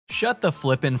Shut the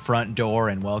flippin' front door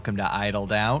and welcome to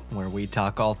Idled Out, where we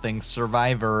talk all things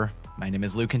Survivor. My name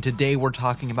is Luke and today we're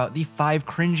talking about the 5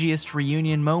 cringiest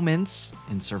reunion moments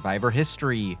in Survivor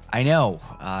history. I know,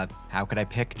 how could I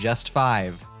pick just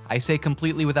 5? I say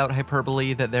completely without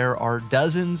hyperbole that there are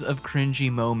dozens of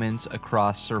cringy moments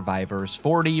across Survivor's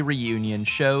 40 reunion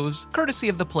shows, courtesy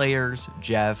of the players,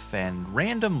 Jeff, and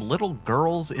random little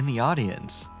girls in the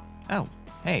audience. Oh,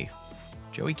 hey,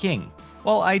 Joey King.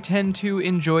 While I tend to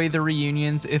enjoy the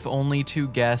reunions if only to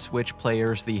guess which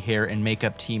players the hair and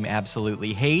makeup team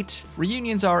absolutely hate,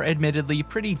 reunions are admittedly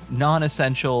pretty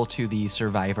non-essential to the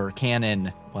Survivor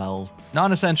canon. Well,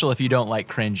 non-essential if you don't like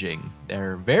cringing.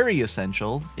 They're very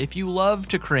essential if you love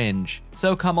to cringe.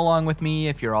 So come along with me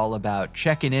if you're all about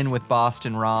checking in with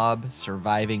Boston Rob,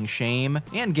 surviving shame,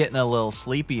 and getting a little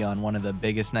sleepy on one of the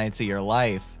biggest nights of your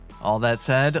life. All that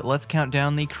said, let's count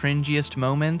down the cringiest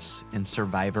moments in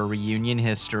Survivor reunion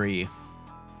history.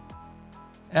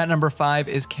 At number 5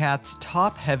 is Kat's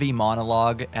top-heavy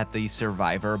monologue at the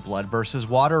Survivor Blood vs.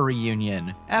 Water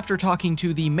reunion. After talking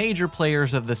to the major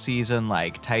players of the season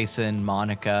like Tyson,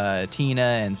 Monica, Tina,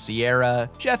 and Sierra,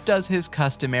 Jeff does his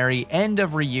customary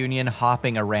end-of-reunion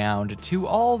hopping around to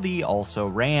all the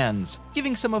also-rans,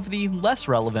 giving some of the less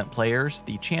relevant players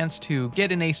the chance to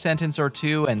get in a sentence or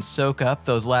two and soak up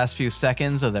those last few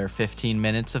seconds of their 15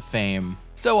 minutes of fame.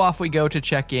 So off we go to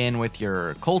check in with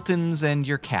your Coltons and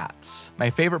your Cats.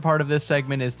 My favorite part of this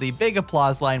segment is the big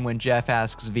applause line when Jeff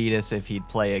asks Vetus if he'd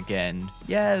play again.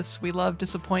 Yes, we love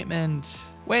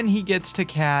disappointment. When he gets to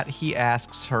Kat, he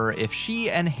asks her if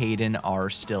she and Hayden are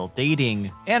still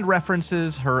dating, and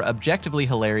references her objectively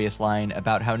hilarious line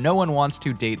about how no one wants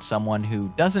to date someone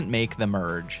who doesn't make the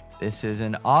merge. This is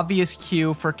an obvious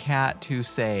cue for Kat to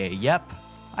say, yep,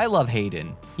 I love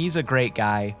Hayden. He's a great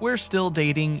guy. We're still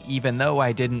dating even though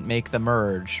I didn't make the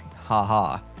merge.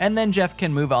 Haha. And then Jeff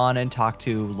can move on and talk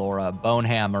to Laura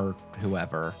Boneham or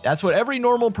whoever. That's what every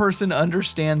normal person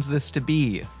understands this to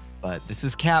be. But this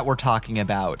is Kat we're talking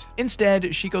about.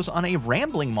 Instead, she goes on a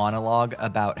rambling monologue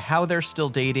about how they're still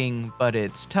dating, but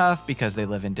it's tough because they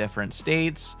live in different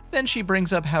states. Then she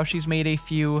brings up how she's made a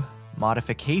few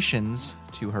modifications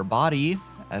to her body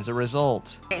as a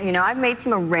result. You know, I've made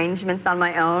some arrangements on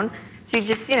my own to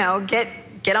just, you know, get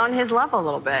on his level a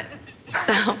little bit.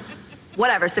 So,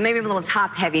 whatever. So maybe I'm a little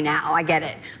top heavy now. I get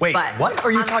it. Wait, but what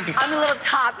are you talking? I'm a little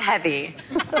top heavy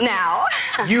now.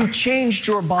 You changed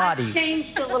your body. I've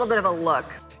changed a little bit of a look.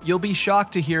 You'll be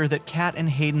shocked to hear that Kat and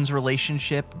Hayden's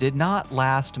relationship did not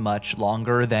last much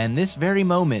longer than this very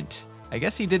moment. I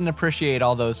guess he didn't appreciate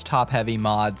all those top-heavy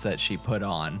mods that she put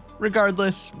on.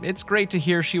 Regardless, it's great to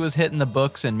hear she was hitting the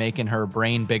books and making her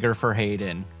brain bigger for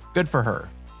Hayden. Good for her.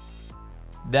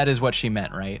 That is what she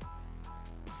meant, right?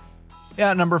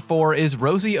 At number 4 is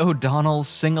Rosie O'Donnell's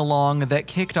sing-along that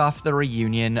kicked off the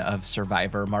reunion of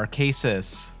Survivor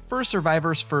Marquesas. For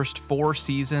Survivor's first 4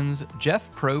 seasons, Jeff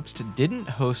Probst didn't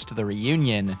host the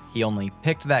reunion. He only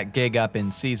picked that gig up in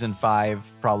season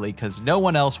 5, probably because no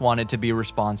one else wanted to be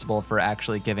responsible for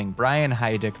actually giving Brian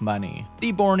Heidik money.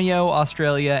 The Borneo,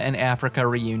 Australia, and Africa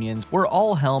reunions were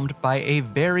all helmed by a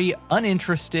very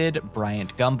uninterested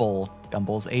Bryant Gumbel.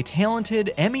 Gumbel's a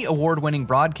talented, Emmy Award-winning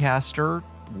broadcaster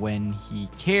when he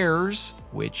cares,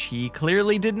 which he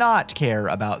clearly did not care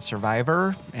about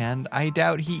Survivor, and I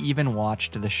doubt he even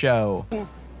watched the show.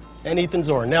 And Ethan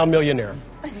Zorn, now millionaire.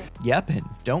 Yep, and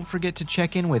don't forget to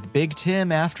check in with Big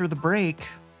Tim after the break.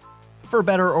 For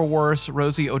better or worse,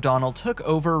 Rosie O'Donnell took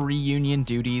over reunion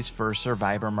duties for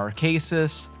Survivor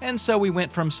Marquesas, and so we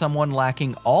went from someone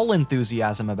lacking all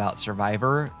enthusiasm about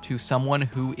Survivor to someone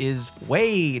who is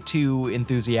way too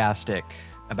enthusiastic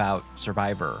about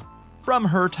Survivor. From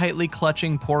her tightly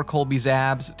clutching poor Colby's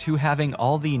abs to having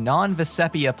all the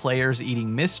non-Vesepia players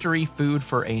eating mystery food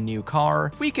for a new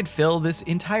car, we could fill this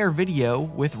entire video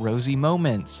with Rosie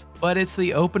moments. But it's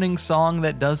the opening song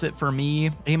that does it for me,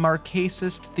 a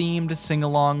Marquesas-themed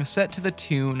sing-along set to the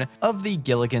tune of the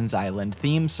Gilligan's Island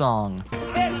theme song.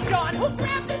 There's John who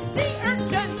grabbed the sea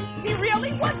urchin. He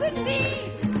really wasn't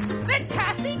me. Then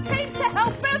Cassie came to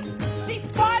help him. She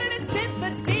spotted a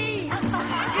sympathy.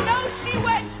 You know, she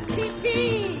went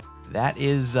pee-pee. That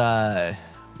is,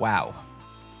 wow.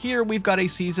 Here we've got a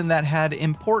season that had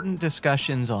important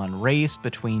discussions on race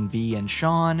between V and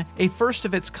Sean, a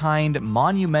first-of-its-kind,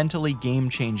 monumentally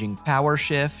game-changing power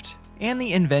shift, and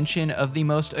the invention of the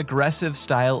most aggressive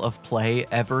style of play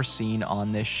ever seen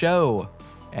on this show.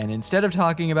 And instead of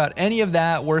talking about any of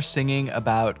that, we're singing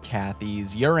about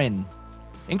Kathy's urine.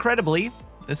 Incredibly,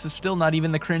 this is still not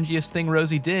even the cringiest thing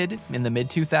Rosie did in the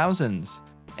mid-2000s.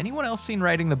 Anyone else seen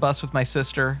Riding the Bus with My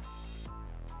Sister?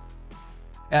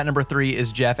 At number 3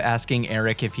 is Jeff asking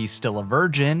Eric if he's still a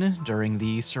virgin during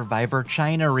the Survivor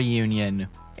China reunion.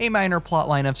 A minor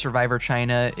plotline of Survivor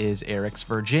China is Eric's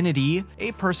virginity,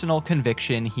 a personal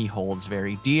conviction he holds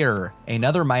very dear.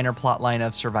 Another minor plotline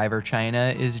of Survivor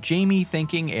China is Jamie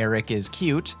thinking Eric is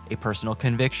cute, a personal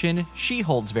conviction she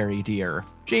holds very dear.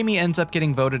 Jamie ends up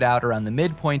getting voted out around the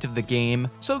midpoint of the game,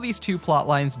 so these two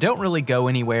plotlines don't really go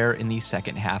anywhere in the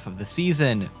second half of the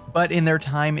season. But in their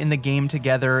time in the game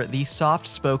together, the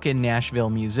soft-spoken Nashville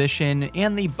musician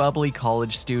and the bubbly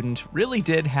college student really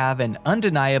did have an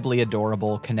undeniably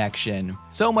adorable connection.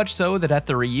 So much so that at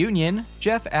the reunion,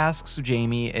 Jeff asks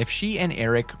Jamie if she and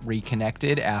Eric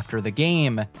reconnected after the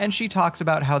game, and she talks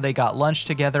about how they got lunch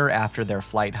together after their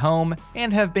flight home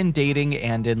and have been dating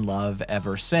and in love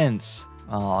ever since.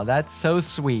 Aw, that's so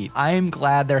sweet. I'm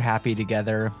glad they're happy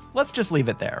together. Let's just leave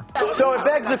it there. So it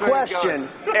begs the question,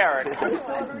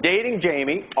 Eric, dating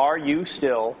Jamie, are you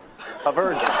still a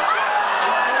virgin?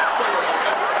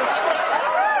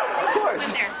 Of course.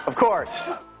 Of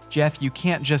course. Jeff, you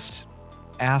can't just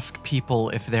ask people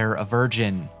if they're a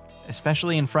virgin,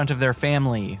 especially in front of their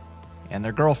family, and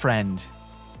their girlfriend,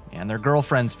 and their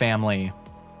girlfriend's family.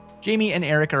 Jamie and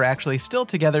Eric are actually still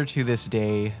together to this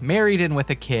day, married and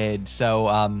with a kid,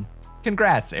 so,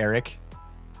 congrats, Eric.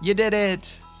 You did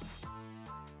it!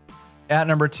 At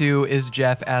number 2 is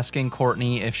Jeff asking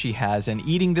Courtney if she has an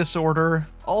eating disorder,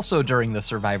 also during the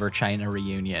Survivor China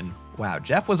reunion. Wow,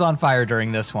 Jeff was on fire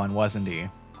during this one, wasn't he?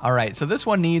 Alright, so this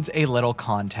one needs a little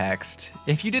context.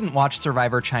 If you didn't watch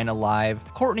Survivor China live,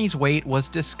 Courtney's weight was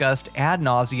discussed ad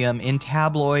nauseum in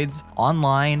tabloids,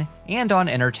 online, and on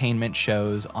entertainment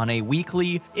shows on a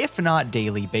weekly, if not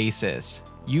daily basis.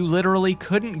 You literally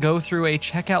couldn't go through a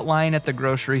checkout line at the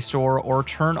grocery store or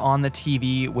turn on the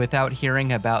TV without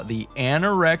hearing about the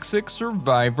anorexic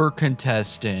Survivor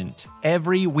contestant.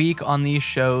 Every week on these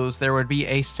shows, there would be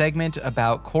a segment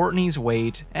about Courtney's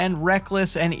weight and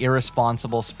reckless and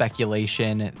irresponsible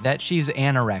speculation that she's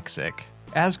anorexic.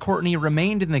 As Courtney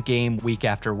remained in the game week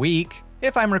after week,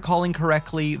 if I'm recalling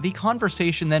correctly, the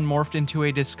conversation then morphed into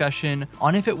a discussion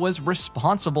on if it was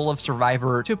responsible of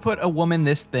Survivor to put a woman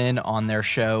this thin on their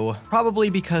show,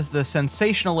 probably because the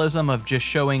sensationalism of just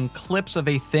showing clips of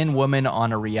a thin woman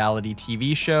on a reality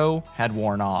TV show had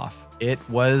worn off. It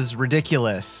was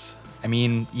ridiculous. I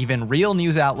mean, even real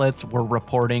news outlets were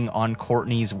reporting on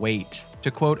Courtney's weight. To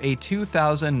quote a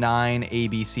 2009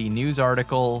 ABC News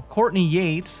article, Courtney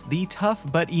Yates, the tough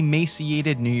but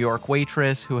emaciated New York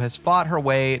waitress who has fought her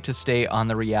way to stay on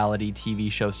the reality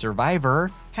TV show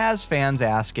Survivor, has fans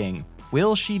asking,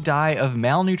 will she die of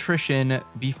malnutrition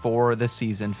before the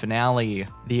season finale?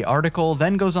 The article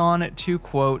then goes on to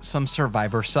quote some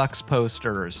Survivor Sucks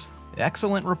posters.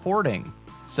 Excellent reporting.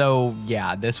 So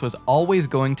yeah, this was always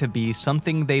going to be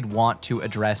something they'd want to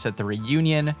address at the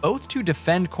reunion, both to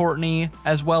defend Courtney,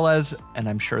 as well as, and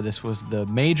I'm sure this was the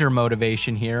major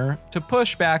motivation here, to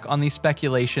push back on the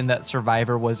speculation that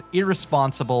Survivor was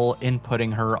irresponsible in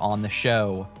putting her on the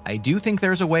show. I do think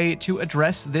there's a way to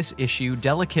address this issue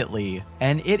delicately,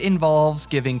 and it involves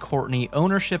giving Courtney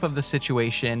ownership of the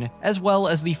situation, as well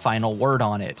as the final word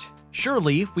on it.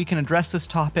 Surely, we can address this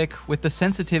topic with the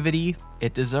sensitivity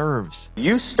it deserves.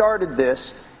 You started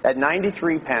this at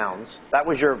 93 pounds. That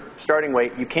was your starting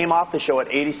weight. You came off the show at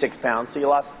 86 pounds, so you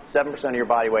lost 7% of your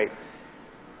body weight.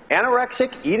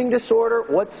 Anorexic, eating disorder,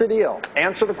 what's the deal?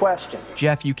 Answer the question.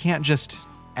 Jeff, you can't just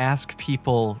ask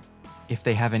people if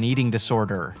they have an eating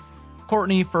disorder.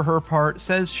 Courtney, for her part,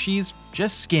 says she's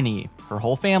just skinny. Her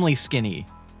whole family's skinny.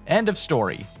 End of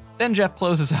story. Then Jeff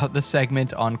closes out the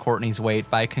segment on Courtney's weight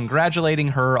by congratulating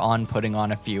her on putting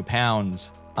on a few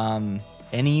pounds.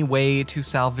 Any way to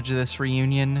salvage this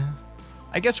reunion?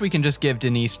 I guess we can just give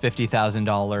Denise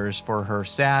 $50,000 for her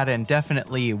sad and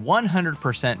definitely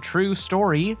 100% true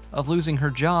story of losing her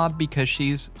job because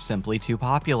she's simply too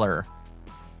popular.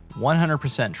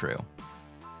 100% true.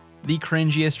 The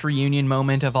cringiest reunion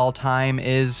moment of all time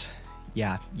is,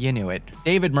 yeah, you knew it,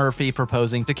 David Murphy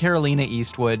proposing to Carolina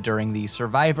Eastwood during the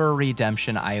Survivor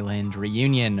Redemption Island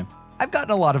reunion. I've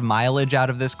gotten a lot of mileage out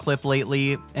of this clip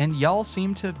lately, and y'all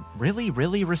seem to really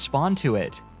respond to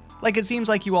it. Like, it seems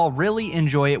like you all really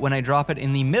enjoy it when I drop it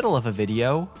in the middle of a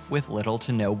video with little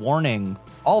to no warning.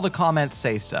 All the comments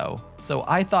say so. So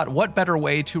I thought, what better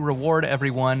way to reward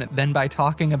everyone than by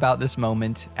talking about this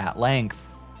moment at length.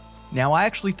 Now, I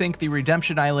actually think the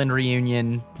Redemption Island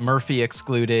reunion, Murphy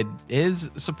excluded, is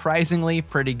surprisingly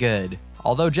pretty good.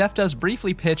 Although Jeff does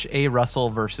briefly pitch a Russell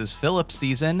versus Phillips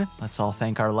season, let's all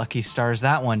thank our lucky stars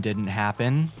that one didn't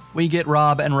happen. We get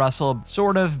Rob and Russell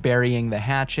sort of burying the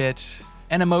hatchet,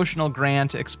 an emotional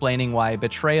Grant explaining why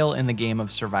betrayal in the game of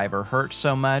Survivor hurt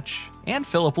so much, and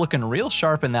Philip looking real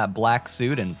sharp in that black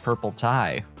suit and purple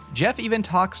tie. Jeff even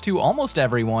talks to almost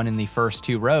everyone in the first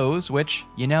 2 rows, which,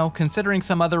 you know, considering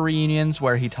some other reunions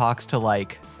where he talks to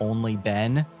like only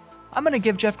Ben, I'm gonna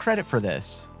give Jeff credit for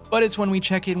this. But it's when we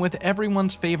check in with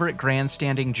everyone's favorite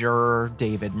grandstanding juror,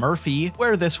 David Murphy,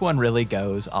 where this one really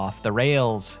goes off the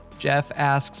rails. Jeff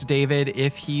asks David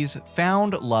if he's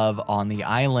found love on the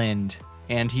island,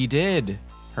 and he did.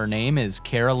 Her name is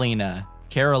Carolina.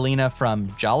 Carolina from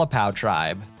Jalapao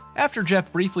Tribe. After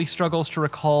Jeff briefly struggles to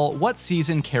recall what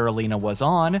season Carolina was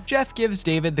on, Jeff gives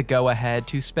David the go-ahead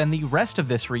to spend the rest of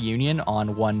this reunion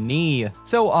on one knee.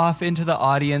 So off into the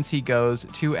audience he goes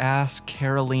to ask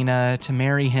Carolina to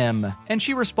marry him, and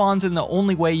she responds in the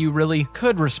only way you really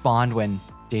could respond when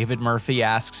David Murphy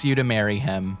asks you to marry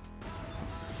him.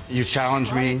 You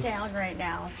challenge me. Shut it down right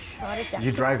now. Shut it down.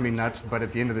 You drive me nuts, but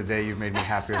at the end of the day, you've made me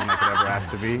happier than I could ever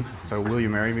ask to be. So will you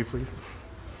marry me, please?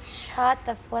 Shut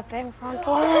the flipping front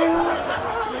door.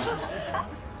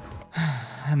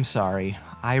 I'm sorry,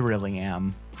 I really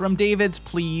am. From David's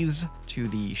pleas, to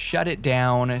the shut it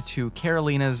down, to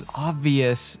Carolina's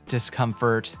obvious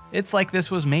discomfort, it's like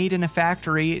this was made in a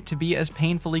factory to be as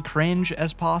painfully cringe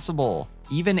as possible.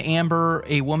 Even Amber,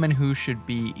 a woman who should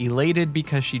be elated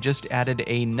because she just added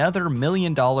another $1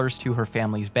 million to her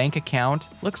family's bank account,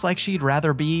 looks like she'd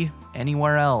rather be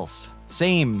anywhere else.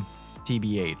 Same,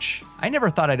 TBH. I never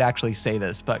thought I'd actually say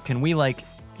this, but can we like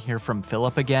hear from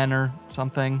Philip again or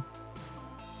something?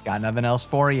 Got nothing else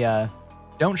for ya.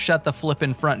 Don't shut the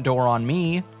flippin' front door on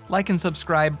me. Like and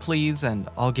subscribe, please, and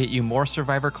I'll get you more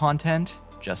Survivor content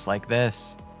just like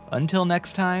this. Until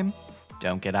next time,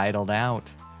 don't get idled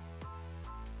out.